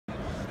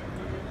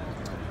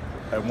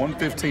at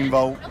 115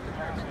 volt,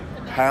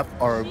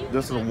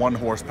 this is a 1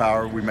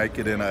 horsepower. We make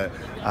it in a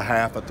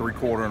half, a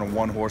 3/4, and a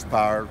 1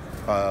 horsepower.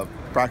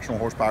 Fractional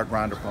horsepower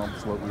grinder pump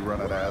is what we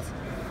run it as.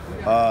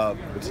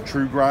 It's a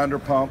true grinder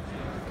pump.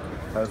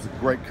 Has a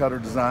great cutter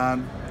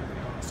design.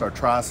 It's our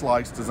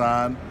tri-slice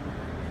design.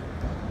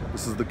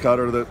 This is the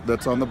cutter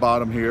that's on the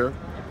bottom here.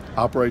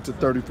 Operates at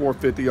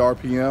 3450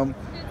 RPM,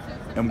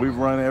 and we've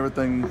run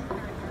everything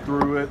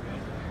through it.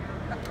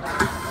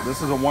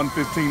 This is a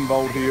 115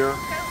 volt here.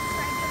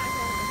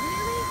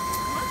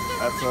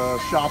 That's a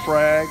shop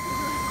rag.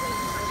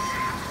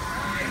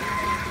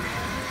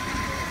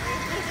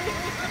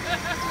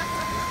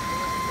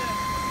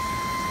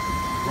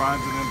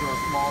 Grinds it into a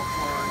small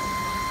slurry.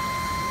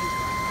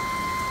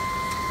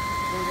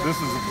 This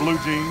is a blue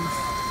jeans.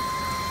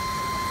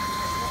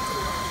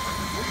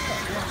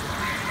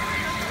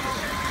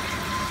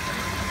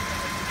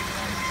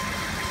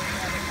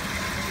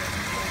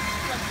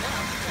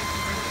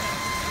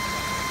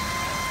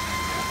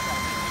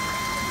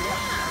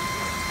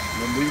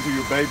 And these are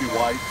your baby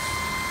wipes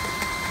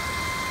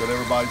that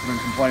everybody's been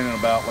complaining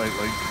about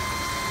lately.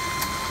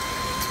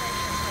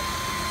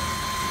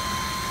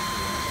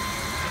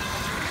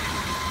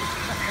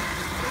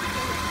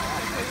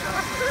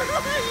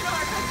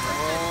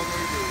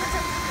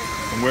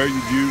 And where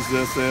you'd use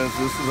this is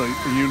a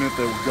unit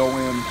that would go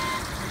in,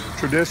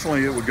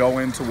 traditionally it would go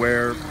into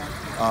where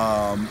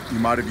you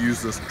might have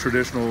used this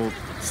traditional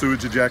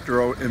sewage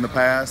ejector in the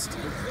past,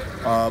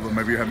 but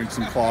maybe you're having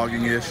some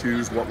clogging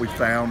issues. What we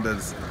found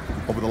is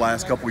over the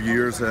last couple of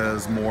years,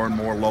 as more and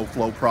more low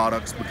flow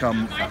products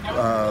become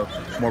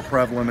more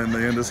prevalent in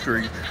the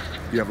industry,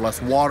 you have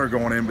less water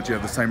going in, but you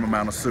have the same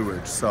amount of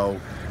sewage. So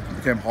it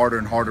became harder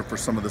and harder for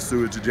some of the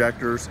sewage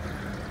ejectors.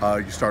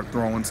 You start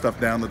throwing stuff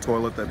down the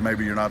toilet that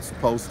maybe you're not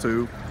supposed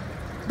to.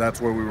 That's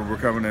where we were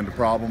coming into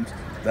problems.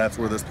 That's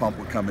where this pump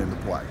would come into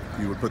play.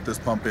 You would put this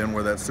pump in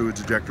where that sewage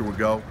ejector would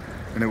go,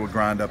 and it would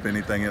grind up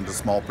anything into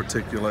small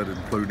particulate,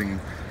 including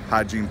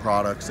hygiene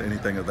products,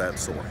 anything of that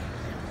sort.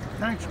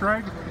 Thanks,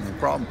 Greg. No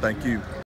problem. Thank you.